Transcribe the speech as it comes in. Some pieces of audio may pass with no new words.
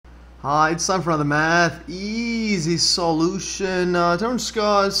Hi, it's time for another math easy solution. Today we're going to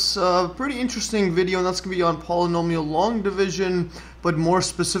discuss a pretty interesting video, and that's going to be on polynomial long division. But more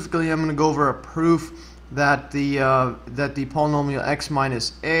specifically, I'm going to go over a proof that the polynomial x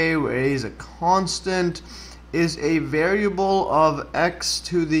minus a, where a is a constant, is a variable of x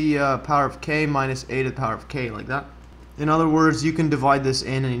to the power of k minus a to the power of k, like that. In other words, you can divide this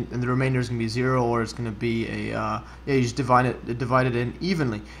in, and the remainder is going to be 0, or it's going to be a you just divide it in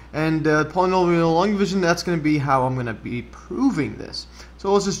evenly. And polynomial long division, that's going to be how I'm going to be proving this.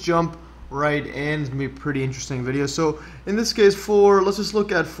 So let's just jump right in. It's going to be a pretty interesting video. So in this case, let's just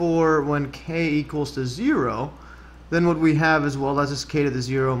look at for when k equals to 0. Then what we have is, well, that's just k to the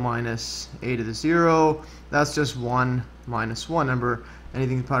 0 minus a to the 0. That's just 1 minus 1. Remember,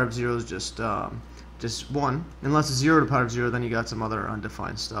 anything to the power of 0 is just 1. Unless it's 0 to the power of 0, then you got some other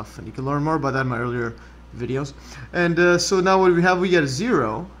undefined stuff, and you can learn more about that in my earlier videos. And so now what we get is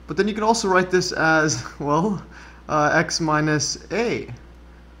 0, but then you can also write this as, well, x minus a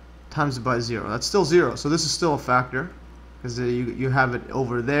times it by 0. That's still 0, so this is still a factor, because you have it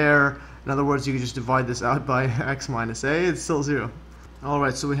over there. In other words, you can just divide this out by x minus a, it's still 0.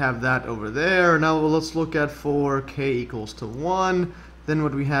 Alright, so we have that over there. Now let's look at for k equals to 1. Then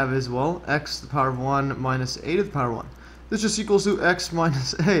what we have is, well, x to the power of 1 minus a to the power of 1. This just equals to x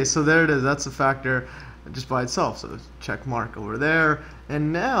minus a. So there it is. That's a factor just by itself. So check mark over there.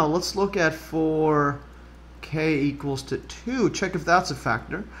 And now let's look at for k equals to 2. Check if that's a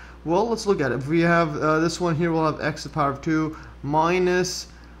factor. Well, let's look at it. If we have this one here, we'll have x to the power of 2 minus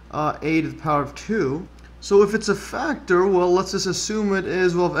a to the power of 2. So if it's a factor, well, let's just assume it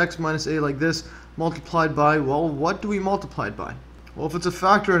is, well, x minus a like this multiplied by, well, what do we multiply it by? Well, if it's a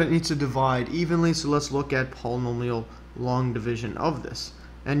factor, it needs to divide evenly, so let's look at polynomial long division of this.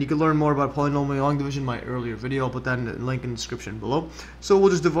 And you can learn more about polynomial long division in my earlier video. I'll put that in the link in the description below. So we'll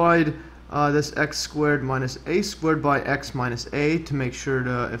just divide this x squared minus a squared by x minus a to make sure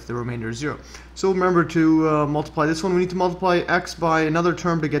if the remainder is 0. So remember to multiply this one. We need to multiply x by another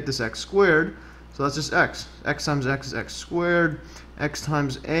term to get this x squared. So that's just x. X times x is x squared. X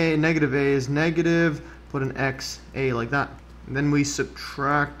times a, negative a is negative. Put an x, a like that. And then we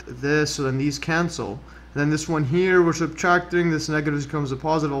subtract this, so then these cancel. And then this one here, we're subtracting, this negative becomes a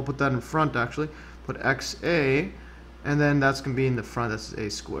positive. I'll put that in front actually. Put xa, and then that's going to be in the front, that's a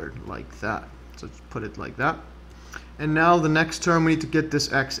squared, like that. So put it like that. And now the next term, we need to get this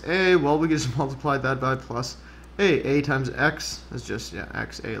xa. Well, we can just multiply that by plus a times x is just, yeah,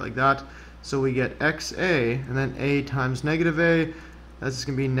 xa like that. So we get xa, and then a times negative a, that's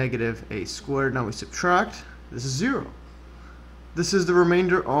going to be negative a squared. Now we subtract, this is 0. This is the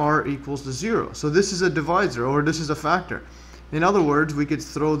remainder r equals to 0. So this is a divisor, or this is a factor. In other words, we could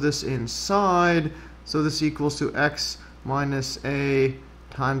throw this inside. So this equals to x minus a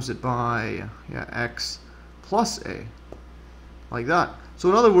times it by, yeah, x plus a. Like that. So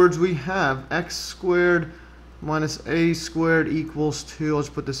in other words, we have x squared minus a squared equals to, let's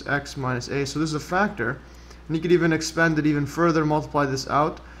put this x minus a. So this is a factor. And you could even expand it even further, multiply this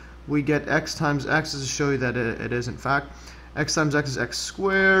out. We get x times x, to show you that it is in fact. X times x is x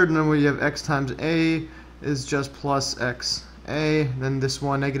squared, and then we have x times a is just plus x a. Then this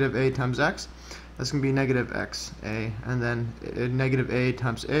one, negative a times x, that's going to be negative x a. And then negative a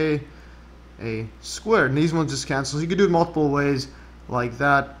times a squared. And these ones just cancel. So you could do it multiple ways like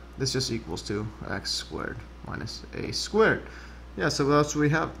that. This just equals to x squared minus a squared. Yeah, so that's what we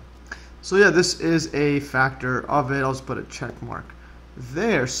have. So yeah, this is a factor of it. I'll just put a check mark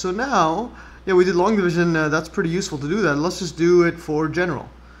there. So now, yeah, we did long division. That's pretty useful to do that. Let's just do it for general.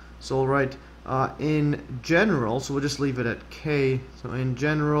 So I'll write in general, so we'll just leave it at k. So in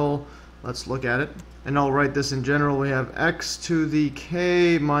general, let's look at it. And I'll write this in general. We have x to the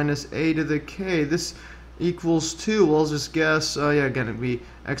k minus a to the k. This equals 2. Well, I'll just guess. Yeah, again, it'd be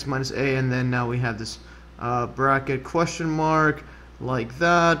x minus a, and then now we have this bracket question mark like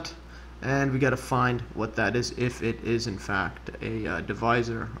that. And we got to find what that is, if it is in fact a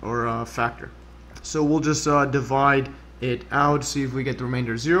divisor or a factor. So we'll just divide it out, see if we get the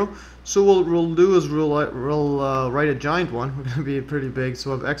remainder 0. So what we'll do is we'll write a giant one. We're going to be pretty big. So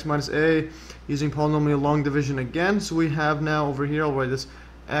we have x minus a using polynomial long division again. So we have now over here, I'll write this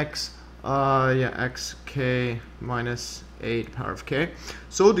x, xk minus a to the power of k.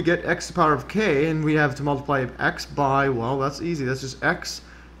 So to get x to the power of k, and we have to multiply x by, well, that's easy. That's just x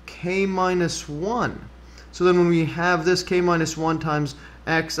k minus 1. So then when we have this k minus 1 times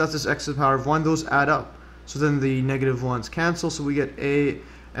x, that's just x to the power of 1, those add up. So then the negative ones cancel, so we get a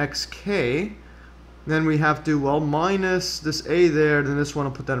xk. Then we have to, well, minus this a there, then this one,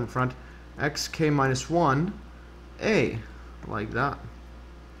 I'll put that in front, xk minus 1 a, like that.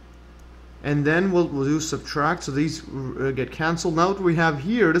 and then we'll do subtract, so these get cancelled. Now what we have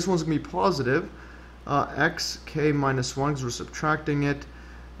here, this one's going to be positive, xk minus 1 because we're subtracting it,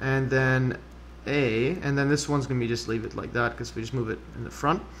 and then a, and then this one's going to be just leave it like that because we just move it in the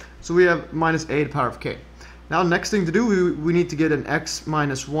front. So we have minus a to the power of k. Now next thing to do, we need to get an x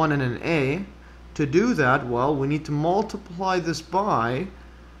minus 1 and an a. To do that, well, we need to multiply this by,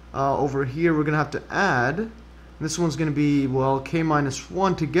 over here we're going to have to add. This one's going to be, well, k minus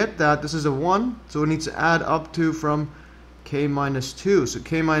 1. To get that, this is a 1, so it needs to add up to from k minus 2. So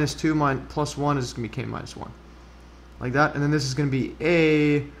k minus 2 plus 1 is going to be k minus 1. Like that. And then this is going to be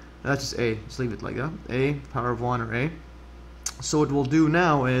a, that's just a. Just leave it like that. A, power of 1 or a. So what we'll do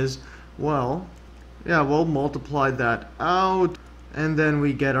now is, well, yeah, we'll multiply that out. And then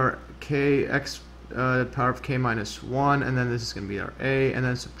we get our k, x, power of k minus 1. And then this is going to be our a. And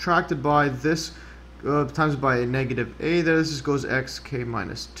then subtracted by this, times by a negative a there. This just goes x k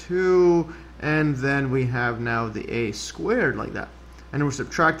minus 2, and then we have now the a squared like that. And we're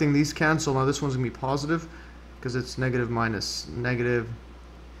subtracting, these cancel. Now this one's going to be positive because it's negative minus negative,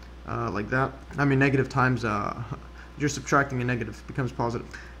 like that. I mean negative times, you're subtracting a negative, it becomes positive.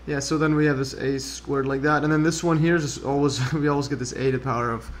 Yeah, so then we have this a squared like that, and then this one here is always, we always get this a to the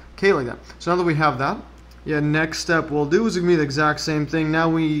power of k like that. So now that we have that, yeah, next step we'll do is going to be the exact same thing. Now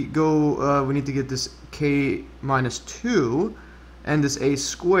we go, we need to get this k minus 2 and this a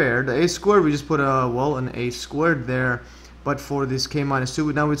squared. The a squared, we just put an a squared there, but for this k minus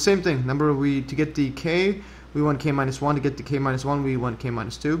 2, now it's the same thing. Remember, to get the k, we want k minus 1. To get the k minus 1, we want k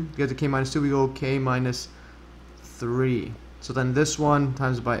minus 2. To get the k minus 2, we go k minus 3. So then this one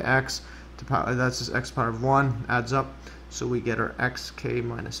times by x, to power, that's just x power of 1, adds up. So we get our xk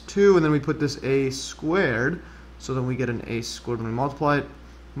minus 2, and then we put this a squared, so then we get an a squared when we multiply it.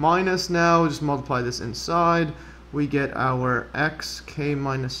 Minus, now, just multiply this inside, we get our xk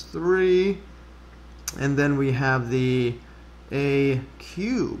minus 3, and then we have the a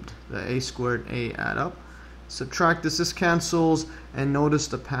cubed, the a squared and a add up. Subtract this cancels, and notice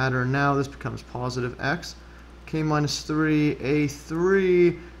the pattern now, this becomes positive x, k minus 3,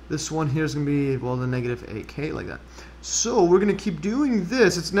 a3, this one here is going to be, well, the negative ak, like that. So we're going to keep doing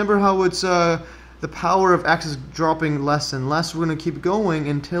this. It's remember how it's the power of x is dropping less and less. We're going to keep going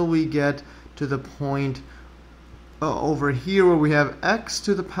until we get to the point over here where we have x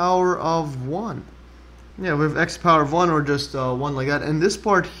to the power of 1. Yeah, we have x to the power of 1 or just 1 like that. And this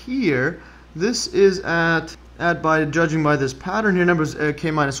part here, this is at by judging by this pattern here, numbers k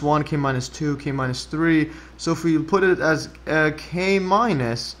minus 1, k minus 2, k minus 3. So if we put it as k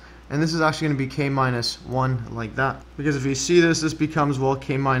minus, and this is actually going to be k minus 1 like that. Because if you see this, this becomes, well,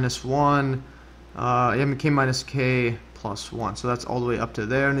 k minus 1, k minus k plus 1. So that's all the way up to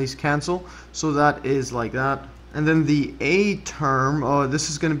there, and these cancel. So that is like that. And then the a term, this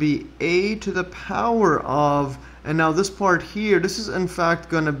is going to be a to the power of, and now this part here, this is in fact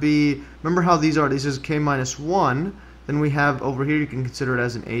going to be, remember how these are, this is k minus 1. Then we have over here, you can consider it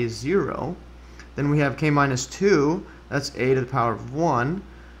as an a0. Then we have k minus 2, that's a to the power of 1.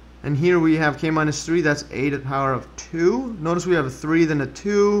 And here we have k minus 3, that's a to the power of 2. Notice we have a 3, then a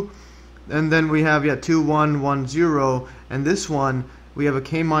 2, and then we have, 2, 1, 1, 0. And this one, we have a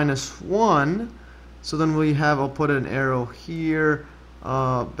k minus 1. So then we have, I'll put an arrow here,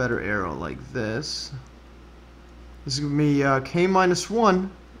 better arrow like this. This is going to be k minus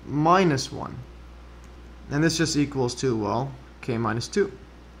 1 minus 1. And this just equals to, well, k minus 2.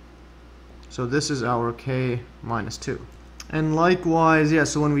 So this is our k minus 2. And likewise,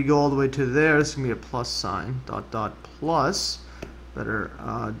 so when we go all the way to there, it's going to be a plus sign, dot, dot, plus, better,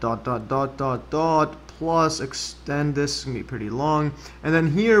 dot, dot, dot, dot, dot, plus, extend this, it's going to be pretty long. And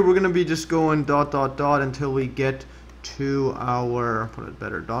then here, we're going to be just going dot, dot, dot until we get to our, put it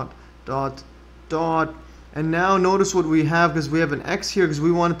better, dot, dot, dot. And now notice what we have, because we have an x here, because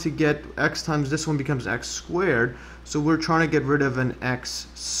we wanted to get x times this one becomes x squared. So we're trying to get rid of an x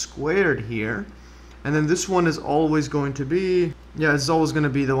squared here. And then this one is always going to be, it's always going to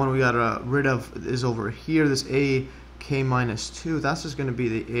be the one we got rid of is over here, this a k minus 2. That's just going to be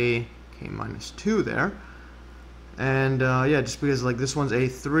the a k minus 2 there. And just because like this one's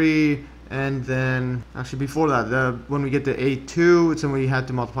a3, and then actually before that, when we get to a2, it's when we had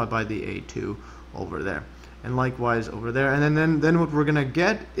to multiply by the a2 over there. And likewise over there. And then what we're going to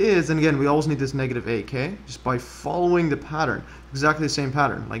get is, and again, we always need this negative ak, just by following the pattern, exactly the same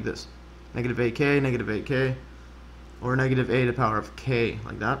pattern, like this. Negative ak, or negative a to the power of k,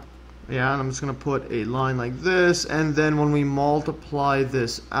 like that. Yeah, and I'm just going to put a line like this, and then when we multiply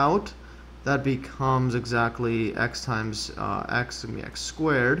this out, that becomes exactly x times x, is going to be x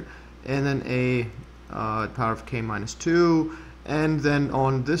squared, and then a power of k minus 2, And then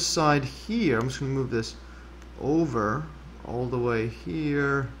on this side here, I'm just going to move this over all the way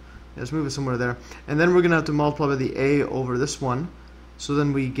here. Let's move it somewhere there. And then we're going to have to multiply by the a over this one. So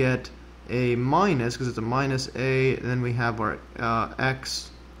then we get a minus, because it's a minus a, and then we have our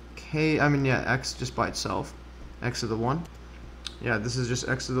x just by itself. X to the 1. Yeah, this is just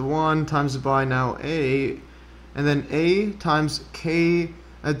x to the 1 times by now a, and then a times k,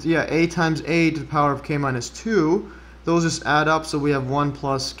 a times a to the power of k minus 2. Those just add up, so we have 1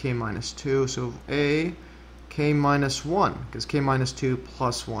 plus k minus 2. So a, k minus 1, because k minus 2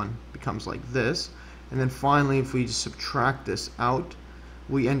 plus 1 becomes like this. And then finally, if we just subtract this out,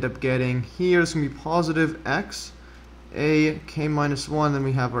 we end up getting here, it's going to be positive x, a, k minus 1, then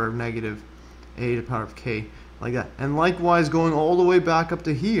we have our negative a to the power of k, like that. And likewise, going all the way back up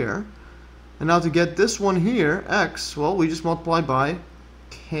to here, and now to get this one here, x, well, we just multiply by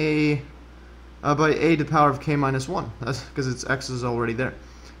k, by a to the power of k minus 1. That's because its x is already there.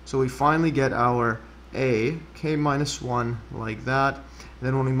 So we finally get our a, k minus 1, like that. And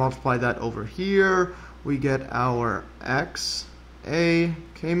then when we multiply that over here, we get our x, a,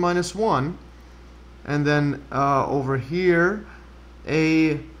 k minus 1. And then over here,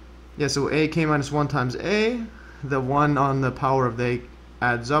 so a, k minus 1 times a, the 1 on the power of the a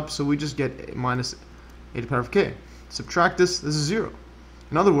adds up, so we just get a minus a to the power of k. Subtract this is 0.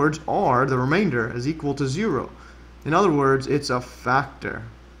 In other words, r, the remainder, is equal to 0. In other words, it's a factor.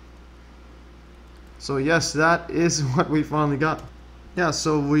 So yes, that is what we finally got. Yeah,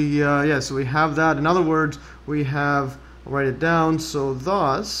 so we have that. In other words, we have, I'll write it down. So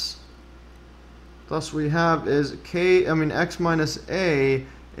thus we have is x minus a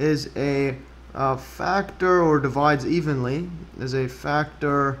is a factor, or divides evenly, is a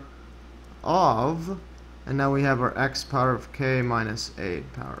factor of, and now we have our x power of k minus a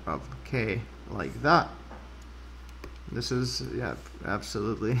power of k, like that. This is, yeah,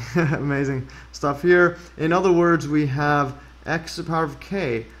 absolutely amazing stuff here. In other words, we have x to the power of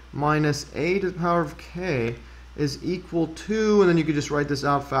k minus a to the power of k is equal to, and then you could just write this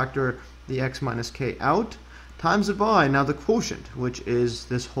out, factor the x minus k out, times it by now the quotient, which is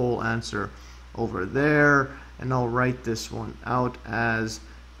this whole answer over there. And I'll write this one out as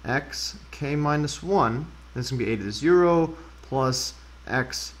x k minus 1, this is going to be a to the 0, plus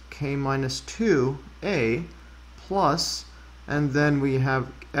x k minus 2 a, plus, and then we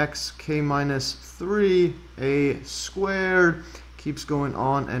have x k minus 3 a squared, keeps going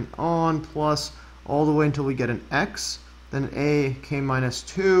on and on, plus all the way until we get an x, then a k minus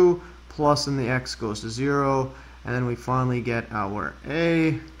 2, plus, and the x goes to 0, and then we finally get our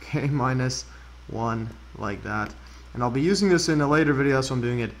a k minus 1, like that. And I'll be using this in a later video, so I'm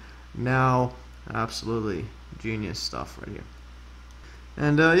doing it now. Absolutely genius stuff right here.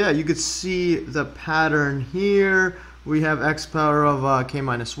 And yeah, you could see the pattern here. We have x power of k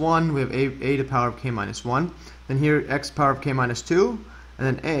minus 1, we have a to the power of k minus 1, then here x power of k minus 2, and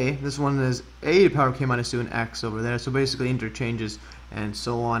then a, this one is a to the power of k minus 2 and x over there. So basically interchanges and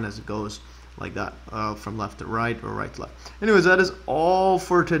so on as it goes, like that, from left to right or right to left. Anyways, that is all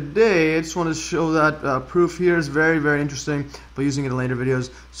for today. I just want to show that proof here is very, very interesting, but using it in later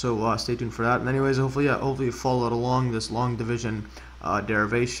videos, so stay tuned for that. And anyways, hopefully you followed along this long division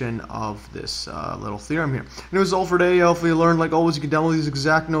derivation of this little theorem here. And it was all for today. Hopefully you learned. Like always, you can download these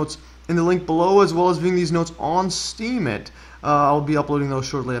exact notes in the link below, as well as viewing these notes on Steemit. I'll be uploading those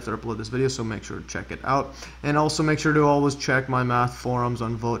shortly after I upload this video, so make sure to check it out. And also make sure to always check my math forums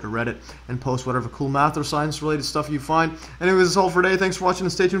on Vote or Reddit and post whatever cool math or science related stuff you find. Anyways, that's all for today. Thanks for watching,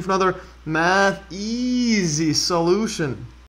 and stay tuned for another Math Easy solution.